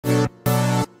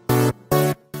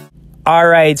All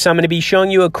right, so I'm going to be showing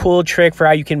you a cool trick for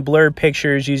how you can blur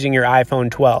pictures using your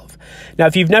iPhone 12. Now,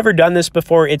 if you've never done this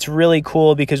before, it's really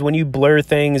cool because when you blur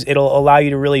things, it'll allow you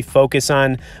to really focus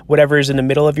on whatever is in the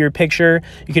middle of your picture.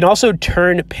 You can also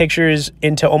turn pictures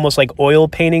into almost like oil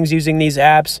paintings using these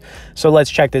apps. So let's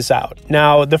check this out.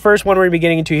 Now, the first one we're going to be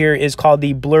getting into here is called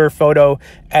the Blur Photo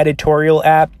Editorial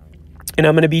app. And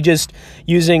I'm going to be just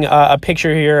using a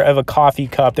picture here of a coffee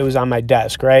cup that was on my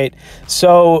desk, right?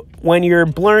 So when you're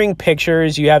blurring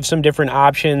pictures, you have some different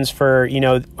options for,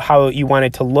 how you want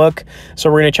it to look.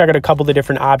 So we're going to check out a couple of the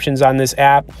different options on this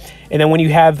app. And then when you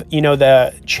have,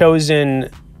 the chosen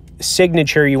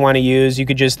signature you want to use, you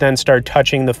could just then start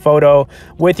touching the photo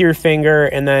with your finger,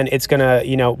 and then it's gonna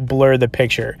blur the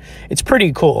picture. It's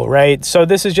pretty cool, right? So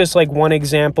this is just like one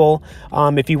example.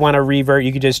 If you want to revert,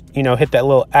 you could just hit that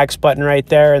little X button right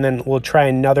there, and then we'll try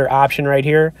another option right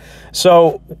here.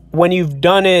 So when you've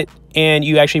done it and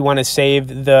you actually want to save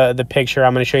the picture,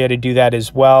 I'm going to show you how to do that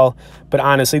as well. But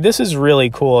honestly, this is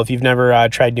really cool if you've never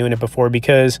tried doing it before,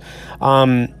 because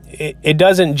it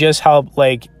doesn't just help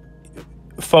like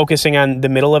focusing on the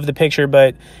middle of the picture,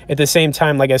 but at the same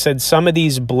time, like I said, some of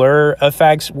these blur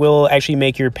effects will actually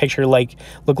make your picture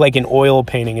look like an oil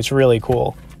painting. It's really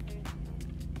cool.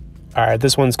 All right,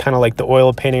 this one's kind of like the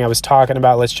oil painting I was talking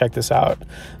about. Let's check this out.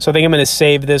 So I think I'm going to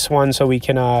save this one so we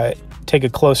can take a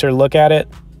closer look at it.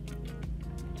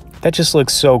 That just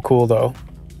looks so cool though.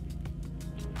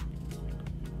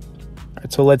 All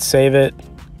right, so let's save it.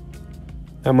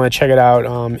 I'm going to check it out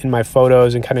in my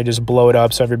photos and kind of just blow it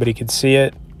up so everybody can see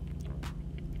it.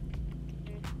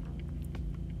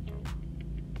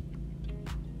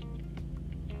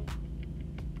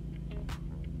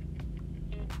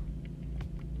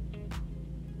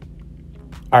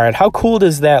 All right, how cool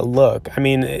does that look? I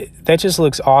mean, that just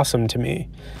looks awesome to me.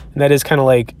 And that is kind of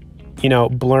like,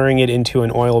 blurring it into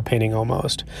an oil painting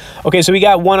almost. Okay, so we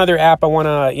got one other app I want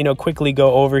to, quickly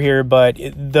go over here, but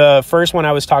the first one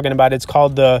I was talking about, it's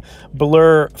called the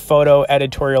Blur Photo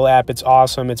Editorial app. It's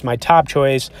awesome. It's my top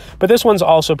choice, but this one's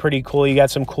also pretty cool. You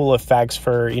got some cool effects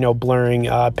for, blurring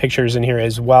pictures in here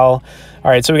as well.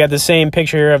 All right, so we got the same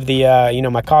picture here of the,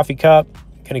 my coffee cup.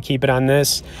 Going to keep it on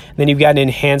this. And then you've got an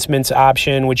enhancements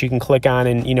option, which you can click on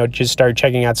and, just start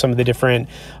checking out some of the different,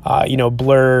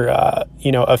 blur,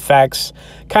 effects.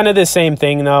 Kind of the same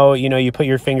thing though. You put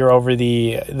your finger over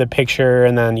the picture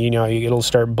and then, it'll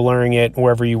start blurring it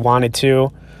wherever you want it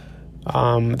to.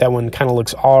 That one kind of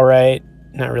looks all right.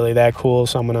 Not really that cool.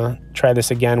 So I'm going to try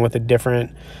this again with a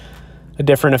different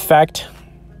effect.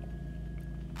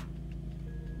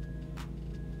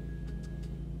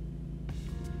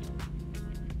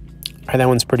 All right, that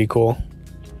one's pretty cool.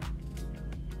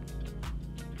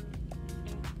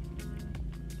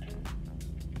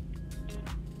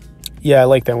 Yeah, I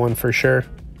like that one for sure.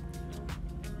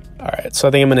 All right, so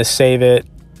I think I'm going to save it.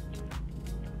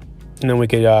 And then we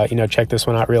could, check this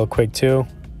one out real quick too.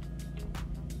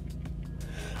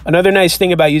 Another nice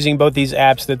thing about using both these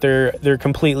apps that they're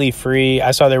completely free.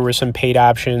 I saw there were some paid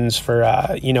options for,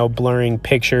 blurring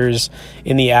pictures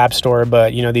in the App Store,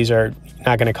 but, these are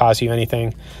not going to cost you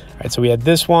anything. All right, so we had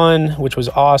this one, which was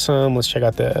awesome. Let's check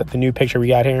out the new picture we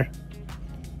got here.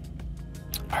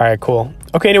 All right, cool.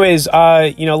 Okay, anyways,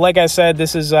 like I said,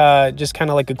 this is just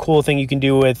kind of like a cool thing you can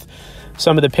do with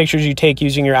some of the pictures you take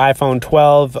using your iPhone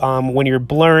 12. When you're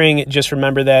blurring, just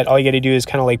remember that all you got to do is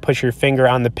kind of like push your finger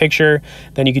on the picture.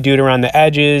 Then you can do it around the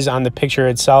edges, on the picture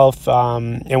itself,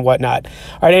 and whatnot.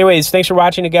 All right, anyways, thanks for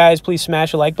watching it, guys. Please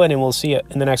smash the like button, and we'll see you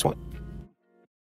in the next one.